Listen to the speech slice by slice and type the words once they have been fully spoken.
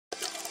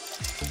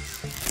Hey,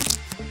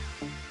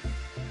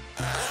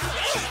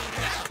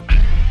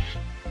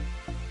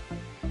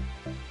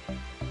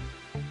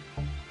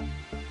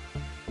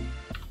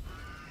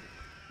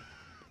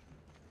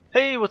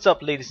 what's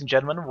up ladies and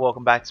gentlemen,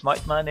 welcome back to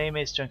Smite. My name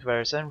is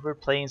JunkyVirus and we're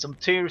playing some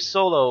tier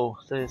solo.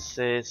 This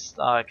is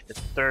like the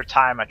third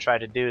time I try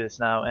to do this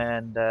now,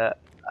 and I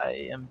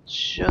am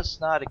just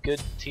not a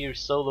good tier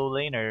solo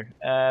laner.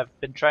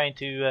 I've been trying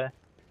to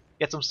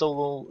get some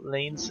solo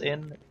lanes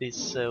in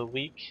this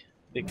week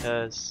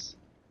because,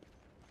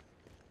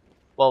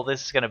 well,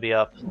 this is gonna be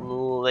up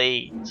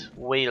late,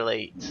 way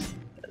late.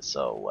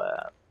 So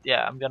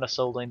yeah, I'm gonna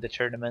solo in the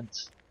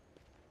tournament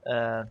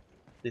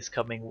this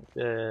coming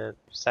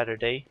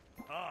Saturday,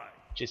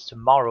 which is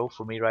tomorrow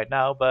for me right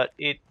now, but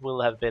it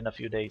will have been a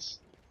few days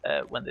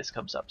when this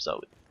comes up,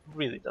 so it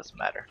really doesn't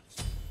matter.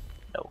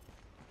 No.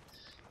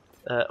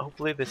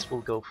 Hopefully this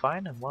will go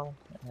fine and well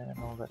and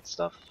all that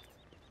stuff.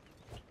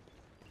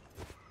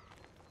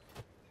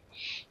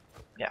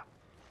 Yeah.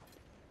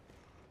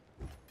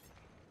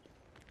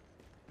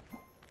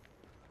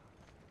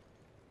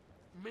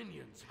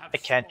 I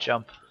can't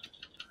jump.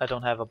 I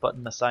don't have a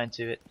button assigned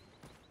to it.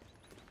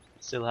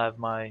 Still have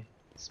my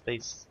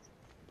space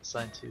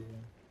assigned to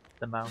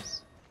the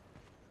mouse.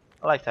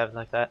 I like to have it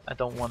like that. I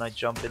don't want to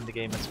jump in the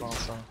game as well,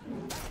 so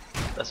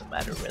it doesn't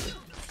matter really.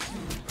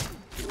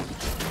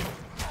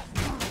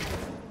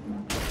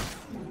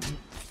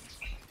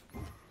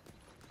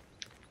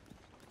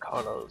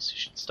 Carlos, you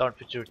should start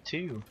with your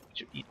 2, with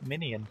your eat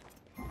minion.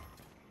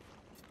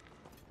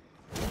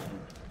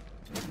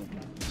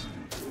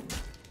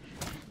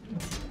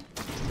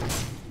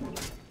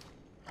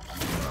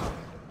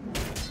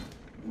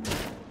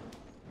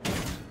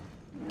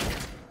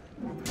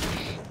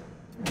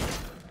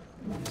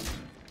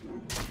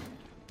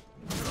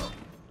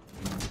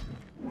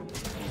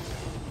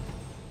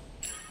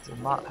 So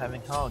not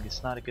having hog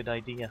is not a good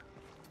idea.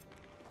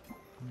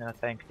 I'm gonna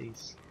tank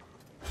these.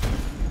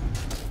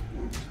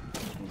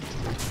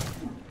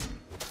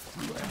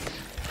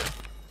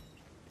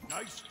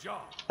 Nice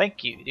job.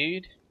 Thank you,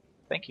 dude.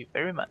 Thank you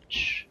very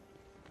much.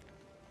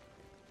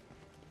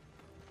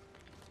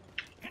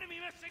 Enemy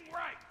missing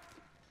right.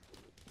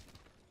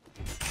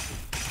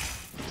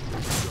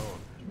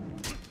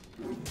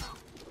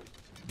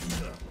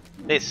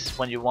 This is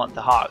when you want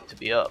the hog to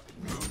be up,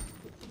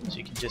 so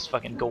you can just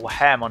fucking go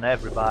ham on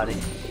everybody.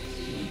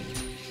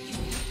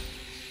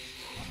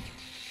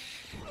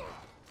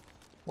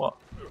 What?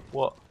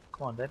 What?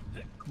 Come on then.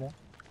 Come on.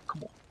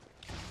 Come on.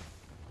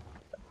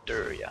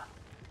 Dare ya.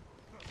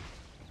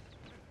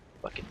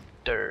 Fucking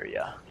dare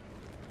ya.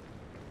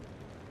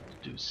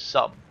 Do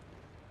some.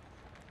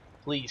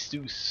 Please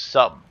do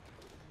some.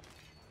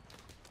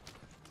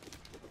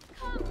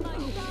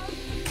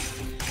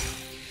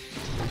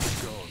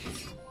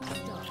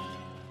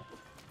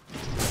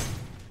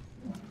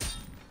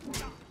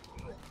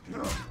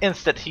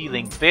 Instant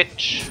healing,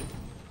 bitch.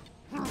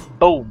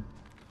 Boom.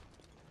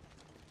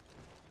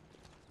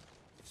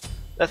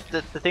 That's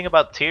the thing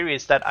about tier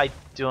is that I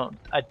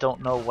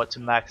don't know what to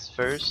max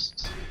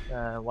first,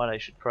 what I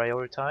should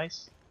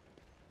prioritize.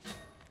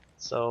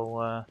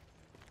 So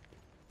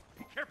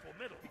Be careful,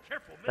 middle. Be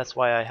careful, middle. that's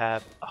why I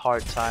have a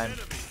hard time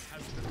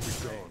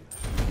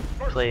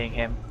playing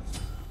him.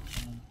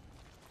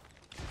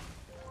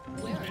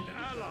 An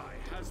ally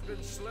has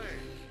been slain.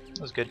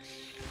 That was good.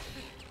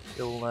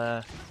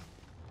 You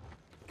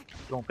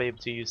won't be able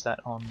to use that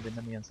on the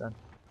minions then.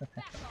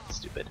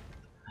 Stupid.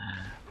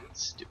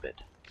 Stupid.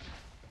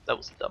 That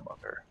was dumb of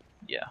her.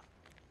 Yeah.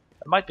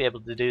 I might be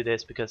able to do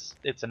this because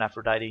it's an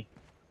Aphrodite.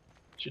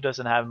 She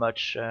doesn't have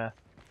much An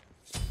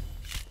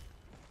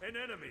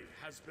enemy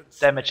has been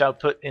damage slain.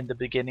 output in the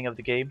beginning of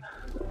the game.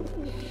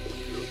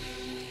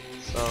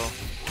 So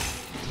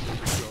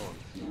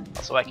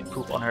also I can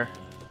poop on her.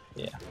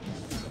 Yeah.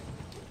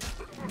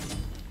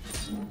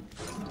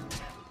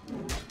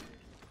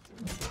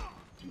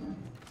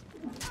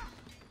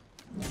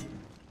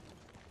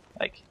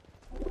 Like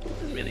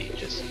really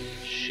just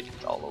shit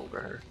all over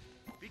her.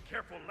 Be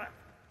careful left.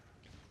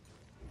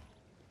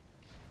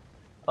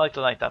 I like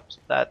to light up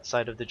that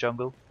side of the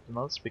jungle the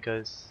most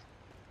because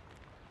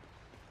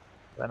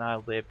then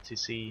I'll be able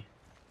to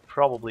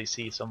probably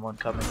see someone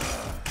coming.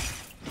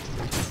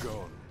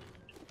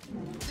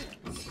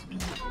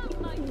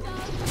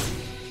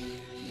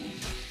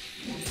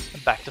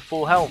 And back to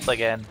full health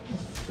again.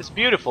 It's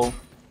beautiful.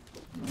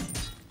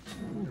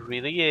 It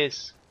really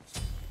is.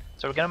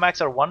 So we're gonna max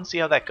our 1, see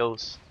how that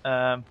goes.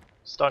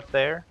 Start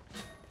there,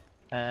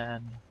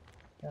 and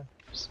yeah,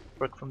 just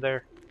work from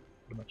there,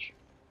 pretty much.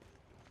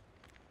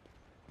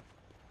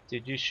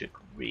 Dude, you should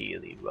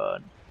really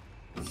run.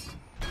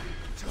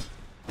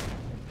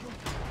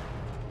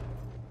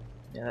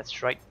 Yeah,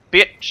 that's right,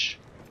 bitch!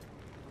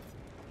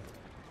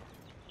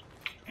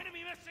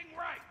 Enemy missing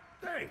right.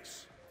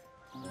 Thanks.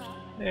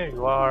 There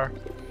you are.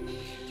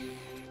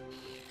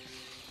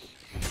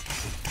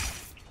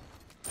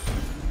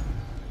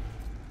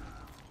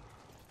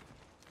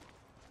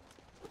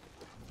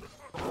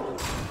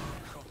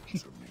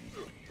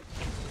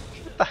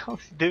 What the hell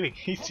is he doing?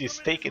 He's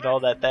just taking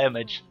all that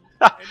damage.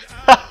 ally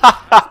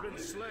has been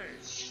slain.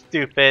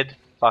 Stupid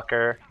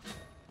fucker.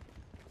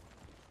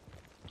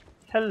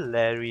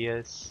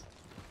 Hilarious.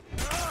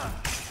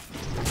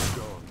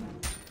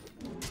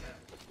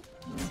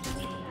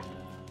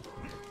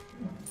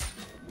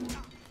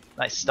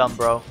 Nice stun,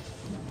 bro.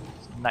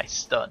 Nice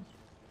stun.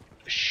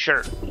 For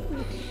sure.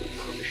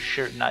 For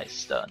sure, nice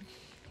stun.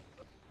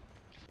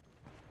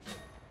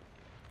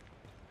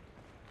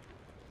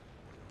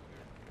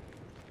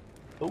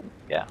 Oh,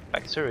 yeah,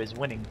 Baxter is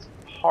winning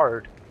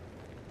hard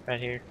right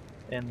here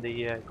in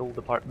the gold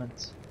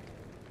department,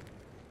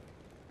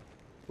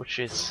 which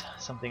is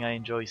something I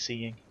enjoy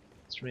seeing.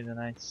 It's really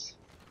nice.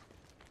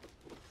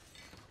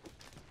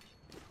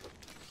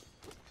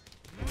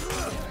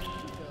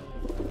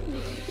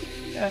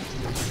 Yeah,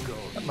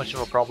 not much of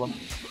a problem.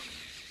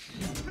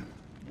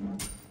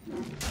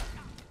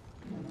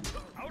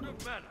 Out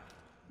of mana.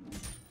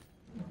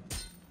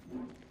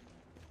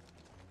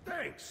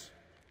 Thanks.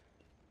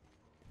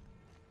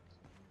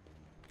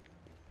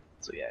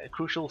 So yeah, a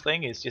crucial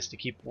thing is just to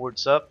keep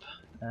wards up,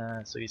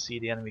 so you see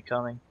the enemy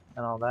coming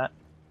and all that.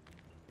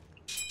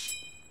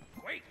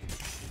 Wait.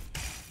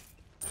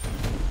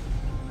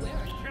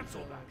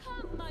 Cancel that.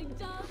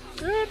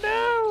 Oh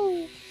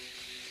no!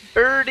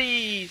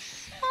 Birdies!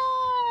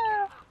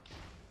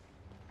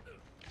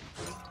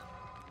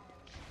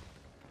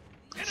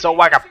 So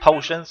I got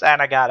potions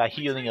and I got a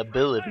healing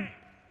ability.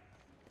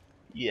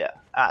 Yeah,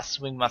 I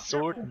swing my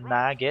sword and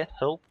I get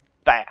health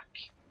back.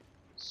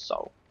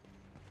 So.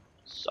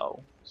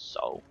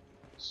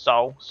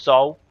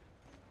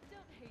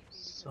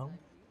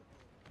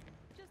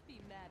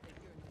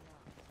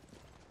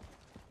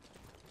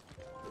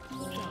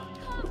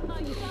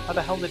 How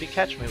the hell did he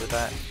catch me with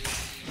that?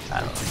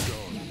 I don't know.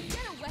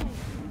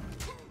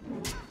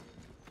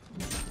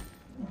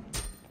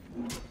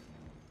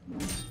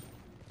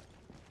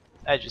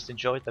 I just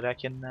enjoyed that I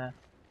can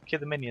kill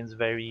the minions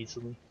very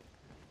easily.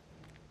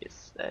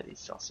 Yes, that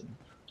is awesome.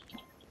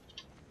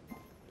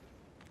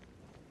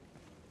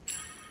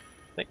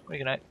 I think we're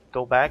gonna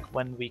go back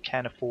when we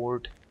can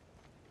afford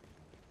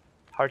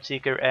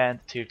Heartseeker and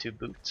Tier 2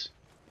 boot.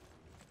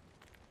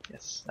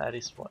 Yes, that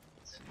is what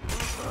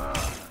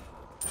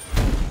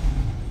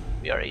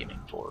we are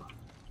aiming for.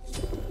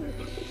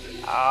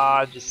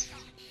 I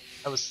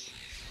was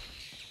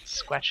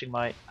scratching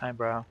my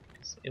eyebrow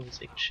because it was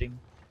itching.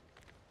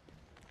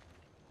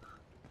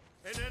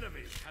 An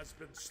enemy has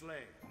been slain.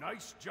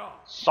 Nice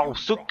job.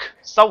 Sausuk!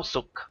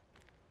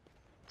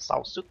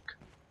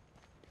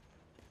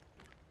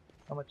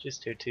 How much is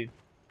Tier 2?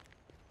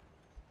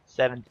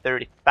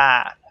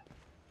 735.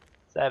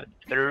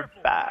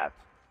 735.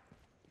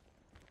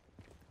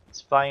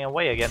 It's flying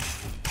away again.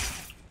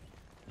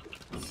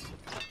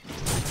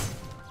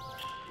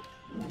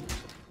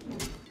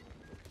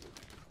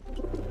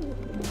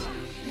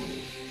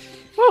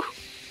 Woo!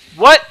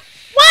 What?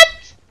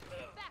 What?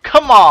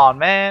 Come on,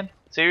 man.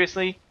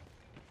 Seriously?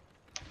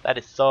 That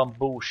is some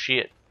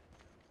bullshit.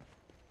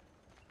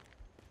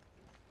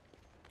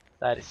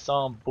 That is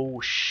some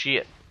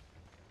bullshit.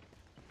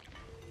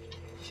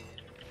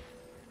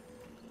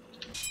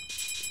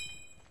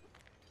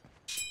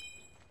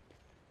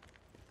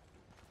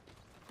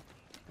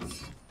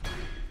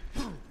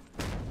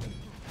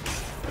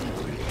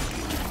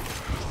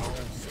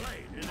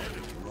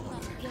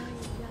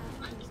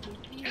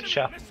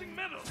 Shot.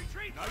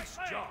 Nice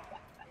job.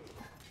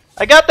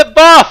 I got the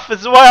buff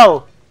as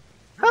well!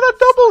 And a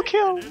double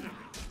kill!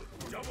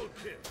 Double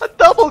kill. A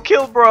double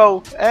kill,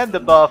 bro! And the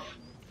buff.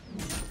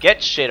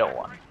 Get shit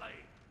on.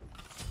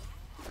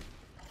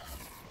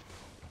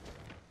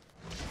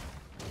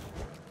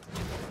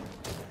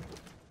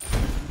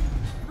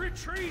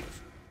 Retreat.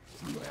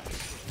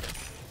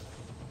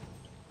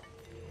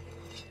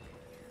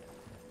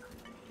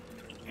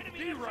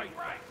 Be right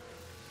back.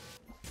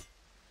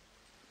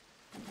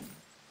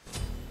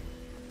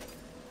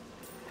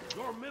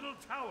 Your middle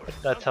tower. What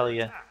did I tell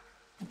you?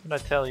 What did I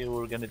tell you we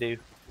were gonna do?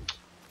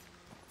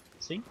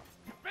 See?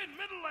 Defend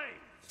middle lane.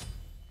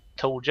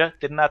 Told ya?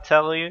 Didn't I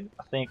tell you?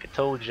 I think I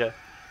told ya.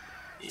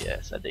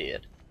 Yes, I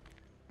did.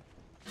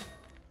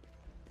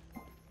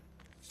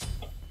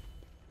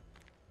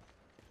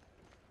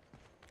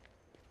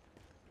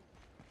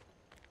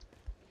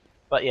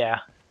 But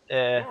yeah,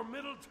 Your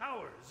middle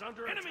tower is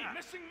under enemy attack.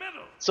 Missing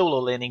middle. solo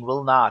laning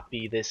will not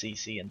be this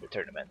easy in the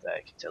tournament. I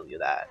can tell you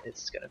that.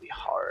 It's gonna be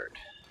hard.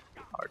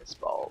 Hard as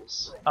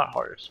balls. Not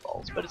hard as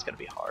balls, but it's gonna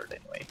be hard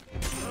anyway.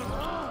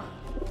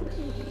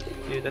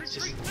 Dude, that's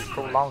just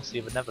prolongs the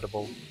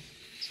inevitable.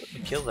 Just let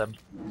me kill them.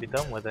 Be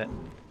done with it.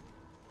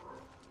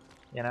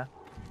 You know?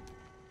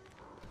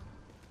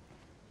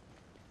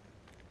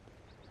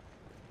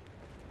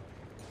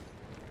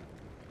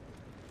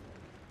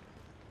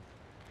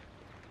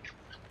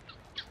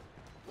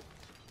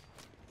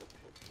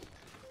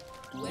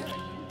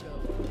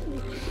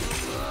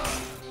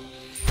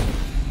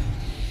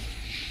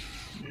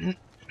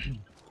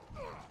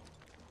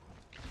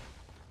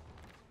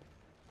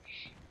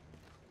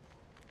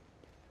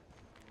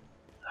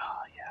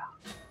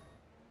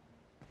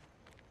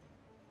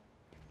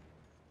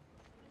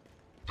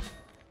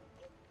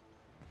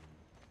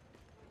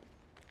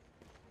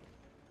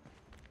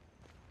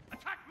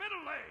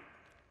 blade.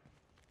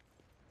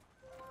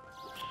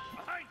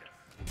 Behind us.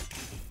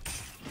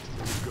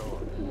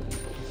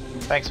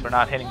 Thanks for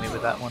not hitting me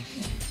with that one.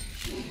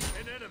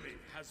 An enemy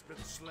has been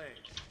slain.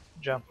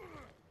 Jump.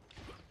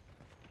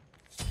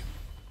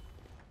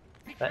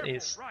 Be That careful,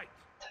 is right.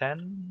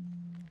 10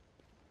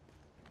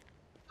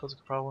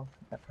 physical problem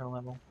at per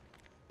level.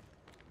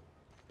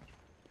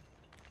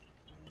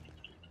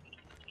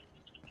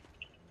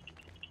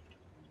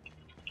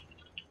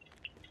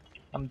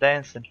 I'm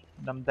dancing.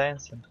 I'm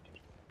dancing.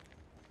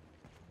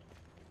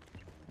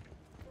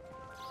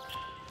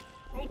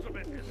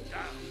 Ultimate is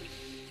down.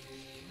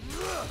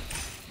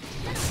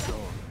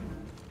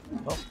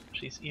 Well,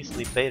 she's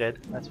easily baited,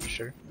 that's for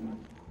sure.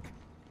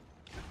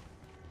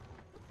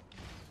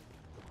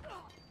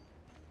 Oh,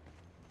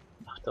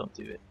 don't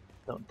do it.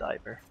 Don't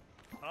dive her.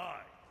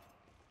 Aye.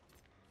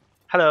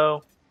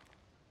 Hello.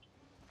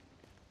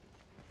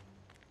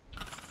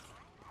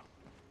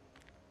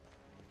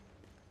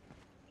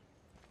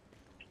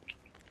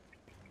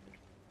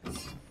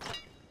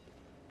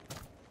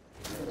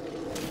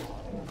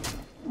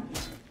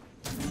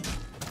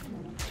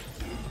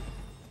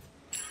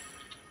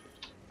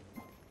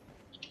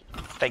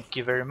 Thank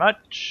you very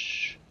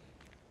much.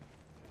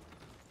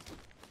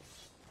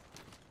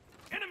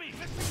 Enemy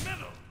missing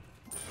middle.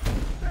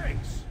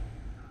 Thanks.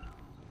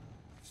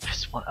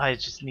 I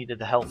just needed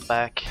the health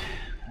back.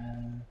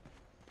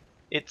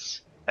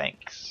 It's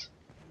thanks.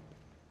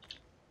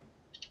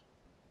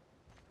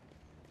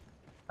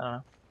 I don't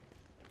know.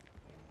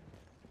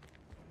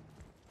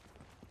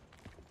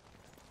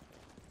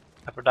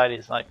 Aphrodite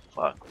is like,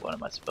 fuck, what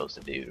am I supposed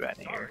to do right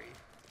here?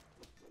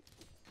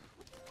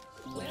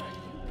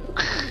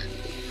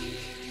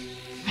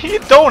 You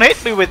don't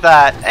hit me with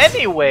that!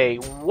 Anyway,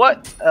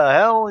 what the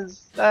hell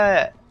is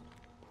that?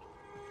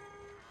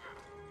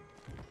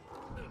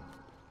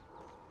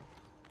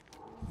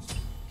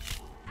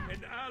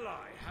 An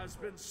ally has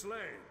been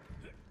slain.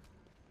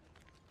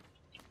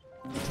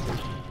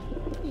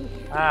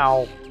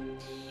 Ow.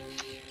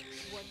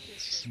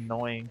 It's just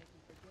annoying.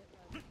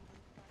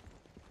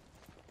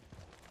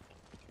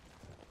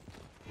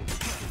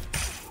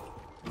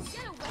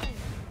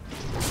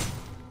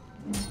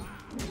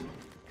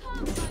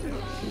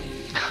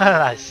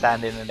 I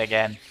stand in it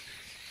again.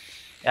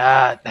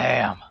 Ah,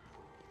 damn.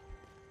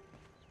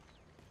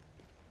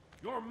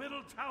 Your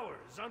middle tower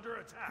is under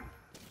attack.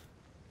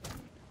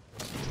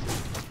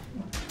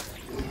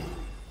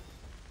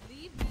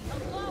 Leave me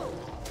alone.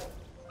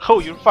 Oh,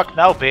 you're fucked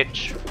now,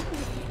 bitch.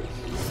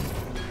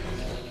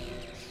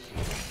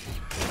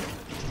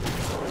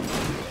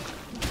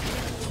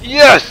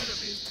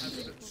 Yes!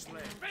 Has been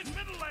slain.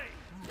 Middle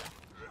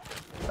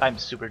lane. I'm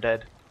super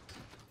dead.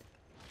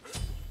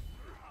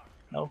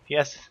 No,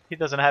 yes, he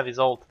doesn't have his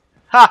ult.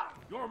 Ha!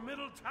 Your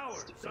middle tower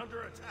is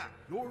under attack.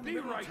 Your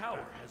middle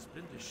tower has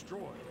been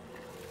destroyed.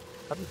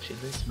 How did she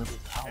lose middle An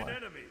tower?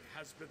 enemy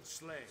has been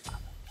slain.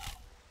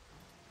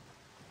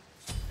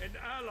 An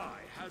ally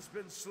has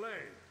been slain.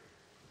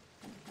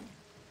 I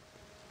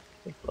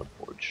think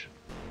Bloodforge.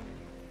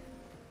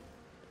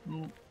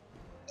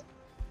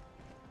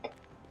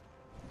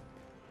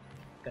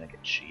 Gonna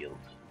get shield.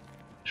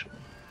 Actually.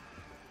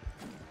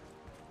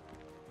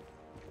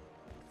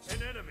 An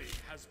enemy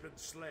has been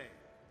slain.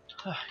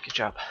 Good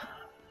job.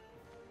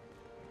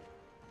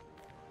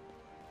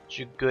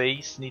 Do you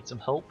guys need some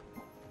help?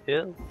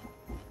 Help?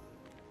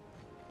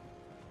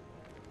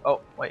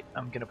 Oh, wait,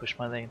 I'm gonna push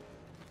my lane.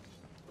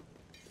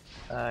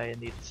 I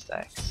need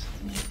stacks.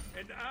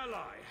 An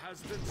ally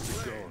has been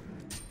slain.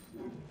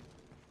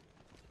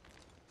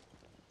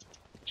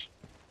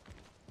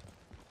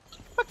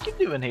 What you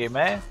doing here,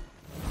 man?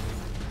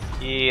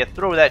 Yeah,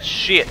 throw that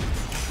shit.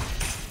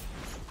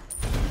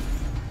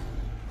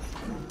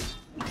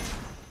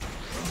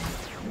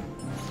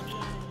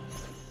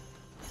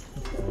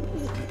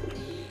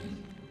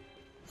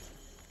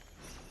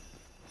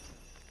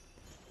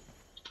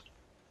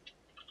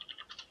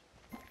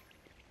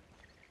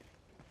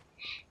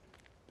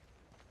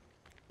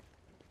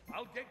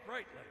 I'll get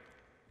right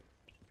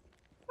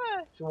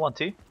lane. If you want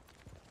to.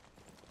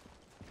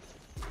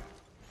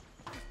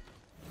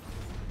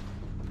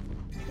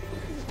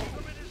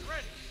 Ultimate is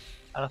ready.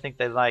 I don't think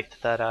they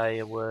liked that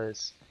I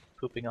was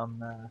pooping on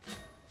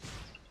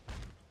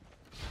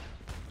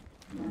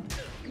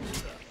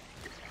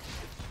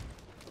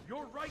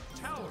Your right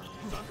tower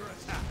is under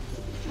attack.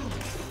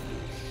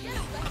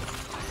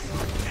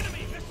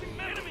 Enemy missing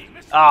middle. Enemy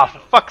missing Ah, for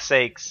middle. fuck's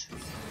sakes.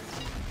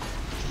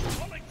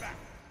 Falling back.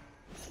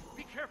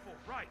 Be careful,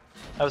 right.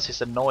 That was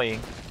just annoying.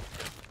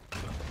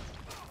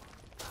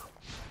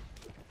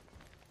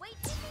 Wait.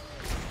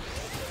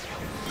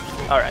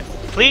 Alright,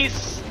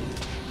 please.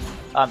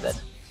 I'm dead.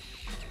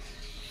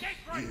 Get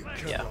right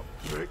lane. Yeah.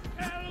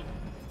 Help.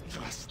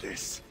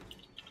 Justice.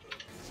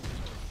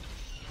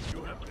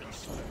 You have been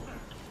slain.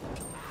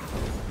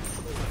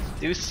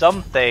 Do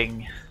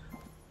something.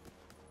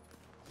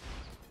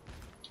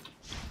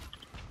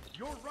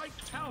 Your right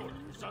tower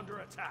is under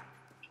attack.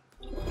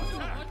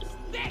 Attack.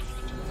 This.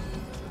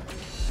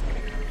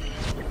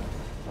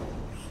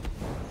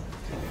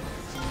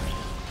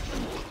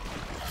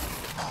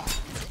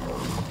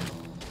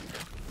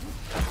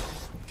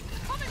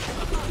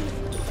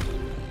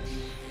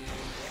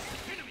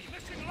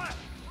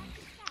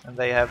 and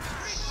they have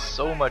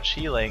so much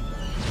healing.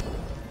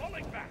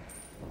 Falling back.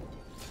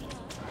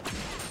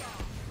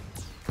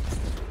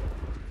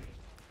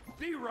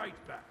 Be right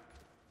back.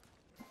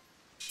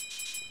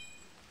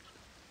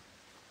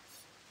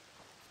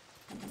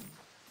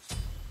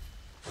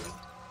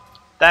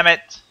 Damn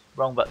it!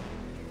 Wrong button.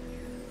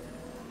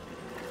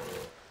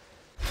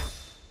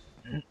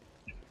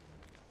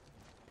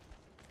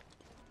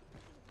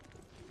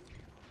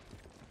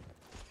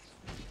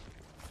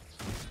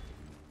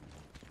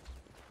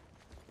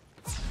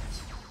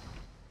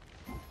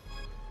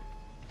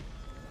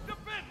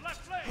 Defend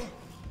left lane.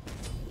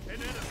 An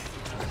enemy.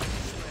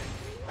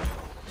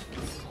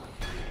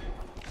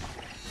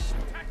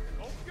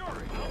 Tactical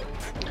fury.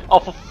 Oh,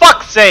 for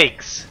fuck's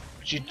sakes!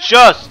 Would you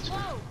just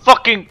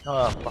fucking...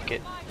 Oh, fuck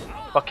it.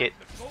 Fuck it.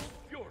 Cold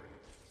fury.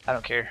 I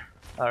don't care.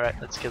 Alright,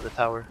 let's kill the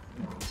tower.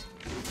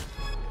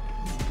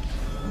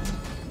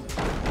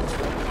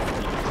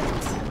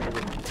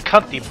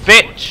 Cunty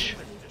bitch!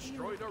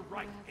 Destroy the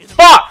right.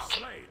 Fuck!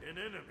 Slain an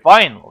enemy.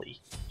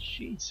 Finally!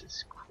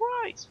 Jesus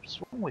Christ,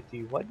 what's wrong with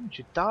you? Why didn't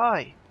you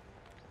die?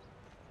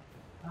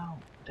 Oh,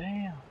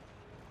 damn.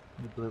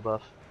 The blue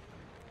buff.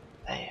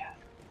 Damn.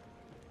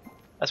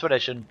 That's what I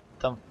should have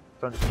done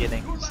from the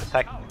beginning. Just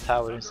attack the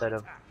tower instead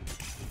of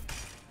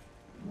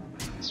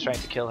just trying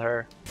to kill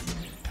her.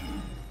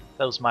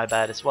 That was my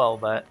bad as well,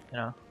 but, you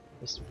know,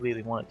 I just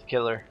really wanted to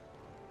kill her.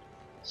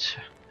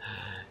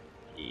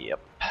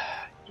 Yep.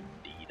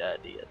 Indeed I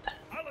did.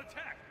 I'll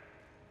attack.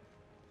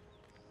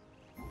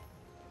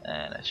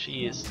 And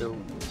she is still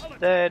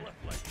dead.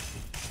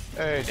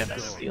 We're gonna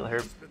steal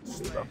her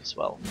blue buff as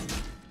well.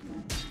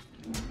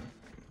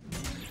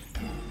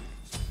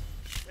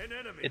 An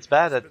enemy. It's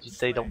bad that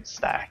they don't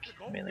stack,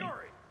 really.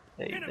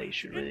 They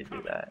should really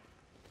do that.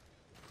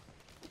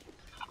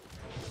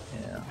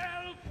 Yeah.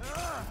 Help!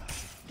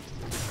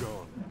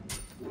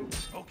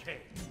 Okay.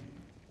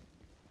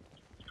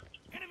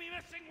 Enemy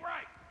missing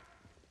right.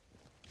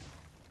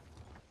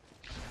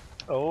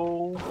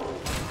 Oh.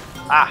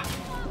 Ah!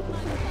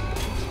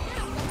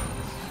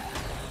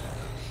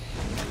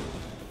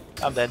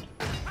 I'm dead.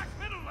 Back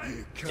middle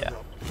lane. Yeah.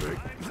 Great.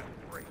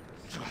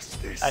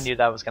 I knew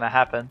that was gonna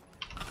happen.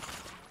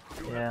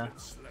 You Yeah. have been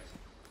slain.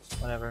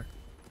 Whatever.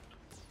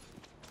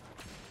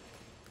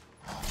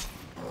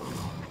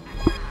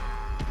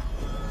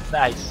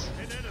 Nice.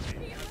 An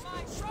enemy.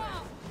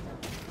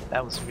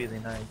 That was really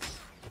nice.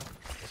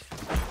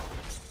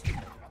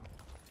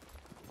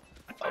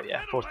 Oh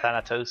yeah, poor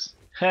Thanatos.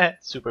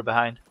 Super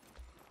behind.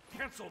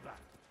 Cancel that.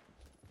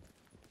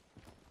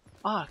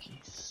 Fuck,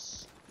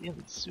 he's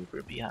really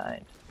super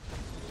behind.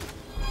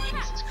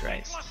 Jesus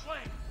Christ. Left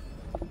lane.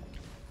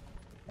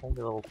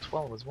 Only level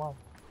 12 as well.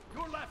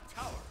 Your left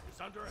tower is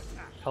under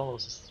attack.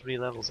 Carlos is 3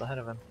 levels ahead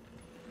of him.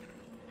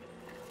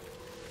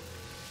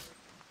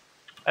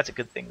 That's a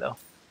good thing though.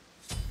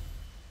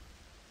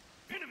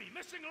 Enemy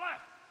missing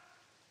left.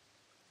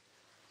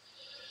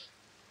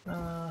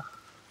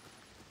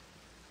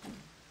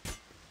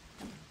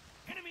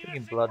 Enemy Thinking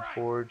missing Blood right.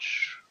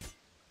 Forge.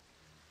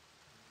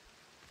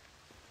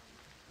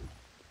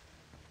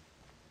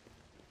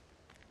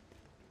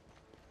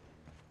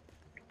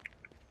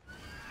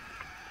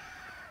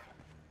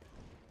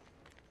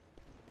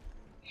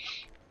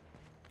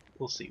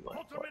 We'll see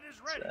Ultimate is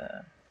ready.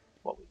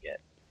 what we get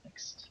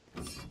next.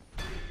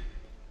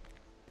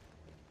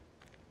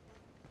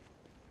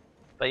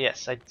 But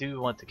yes, I do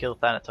want to kill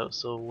Thanatos,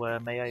 so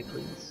may I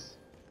please?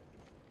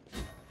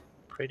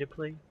 Pretty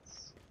please?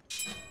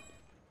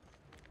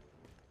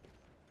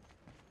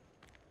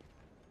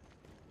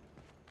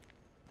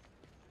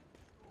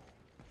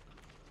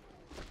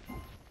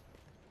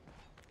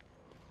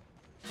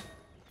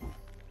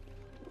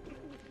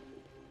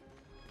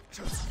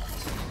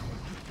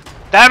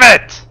 Damn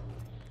it!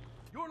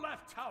 Your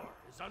left tower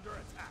is under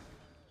attack.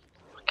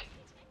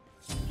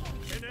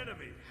 An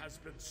enemy has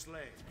been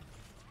slain.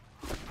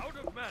 Out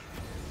of mana.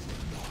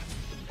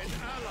 An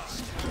ally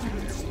has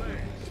been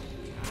slain.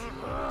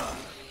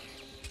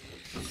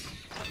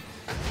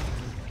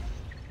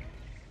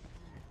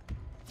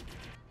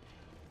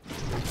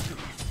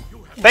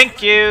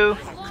 Thank you!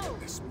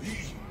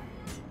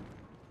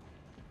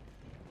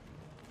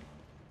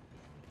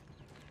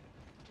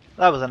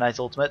 That was a nice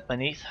ultimate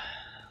beneath.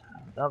 I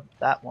love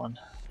that one.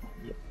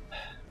 Yep.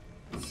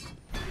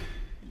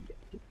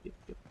 Yep.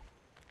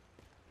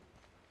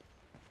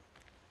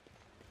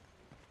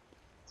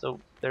 So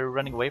they're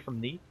running away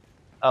from Neat?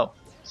 Oh,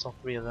 saw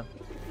 3 of them.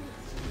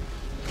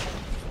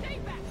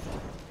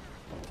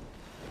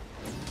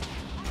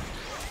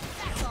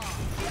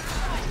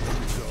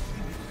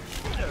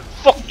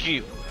 Fuck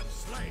you!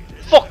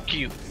 Fuck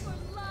you!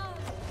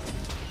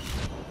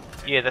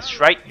 Yeah, that's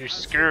right, you're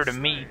scared of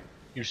me.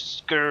 You're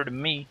scared of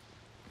me.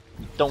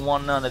 You don't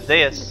want none of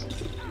this.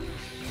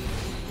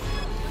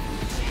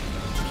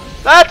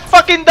 That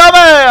fucking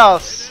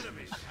dumbass!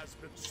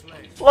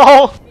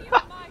 LOL!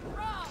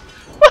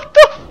 What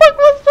the fuck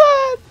was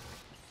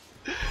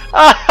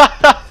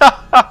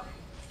that?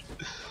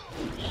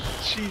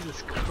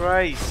 Jesus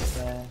Christ,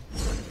 man.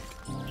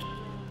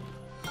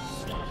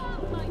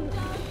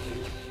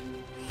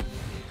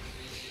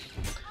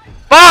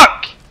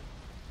 Fuck!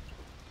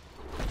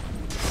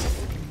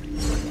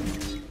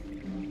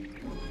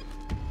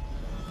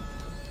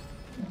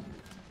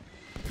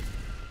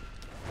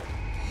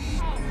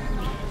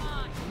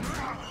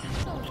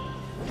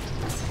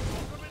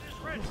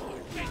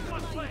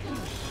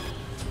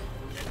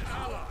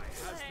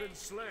 Been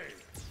slain.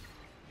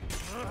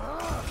 You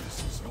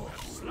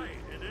have slain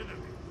an enemy.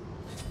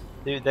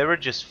 Dude, they were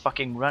just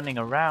fucking running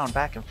around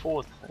back and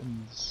forth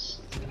and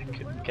I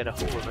couldn't get a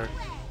hold of her.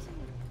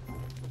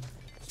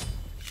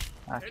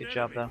 Ah, good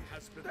job though.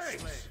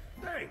 Thanks.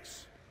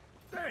 Thanks.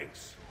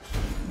 Thanks.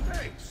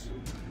 Thanks.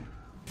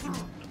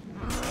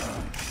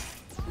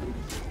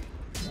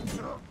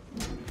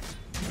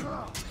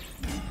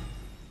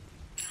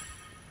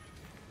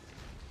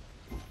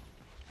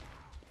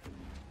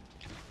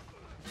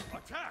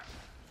 Attack.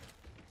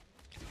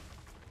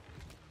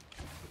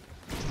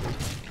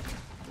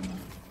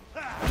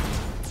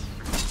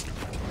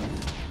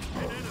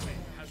 An enemy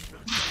has been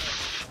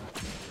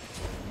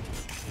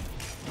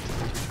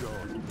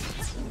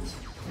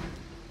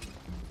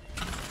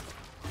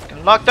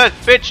Can lock that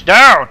bitch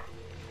down!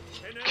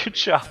 Good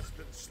job.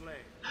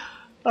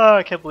 Oh,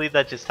 I can't believe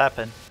that just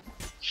happened.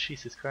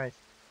 Jesus Christ.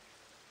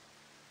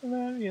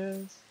 There he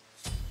is.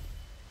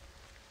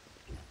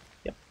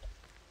 Yep.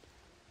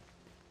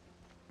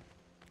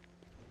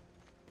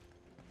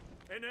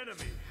 An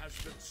enemy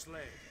has been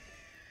slain.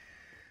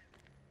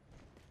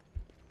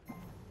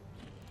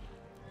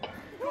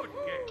 Good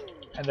game.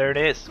 And there it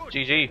is.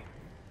 GG.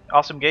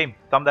 Awesome game.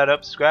 Thumb that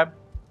up, subscribe.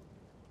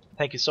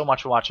 Thank you so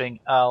much for watching.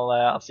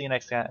 I'll see you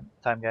next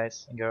time,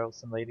 guys and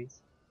girls and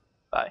ladies.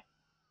 Bye.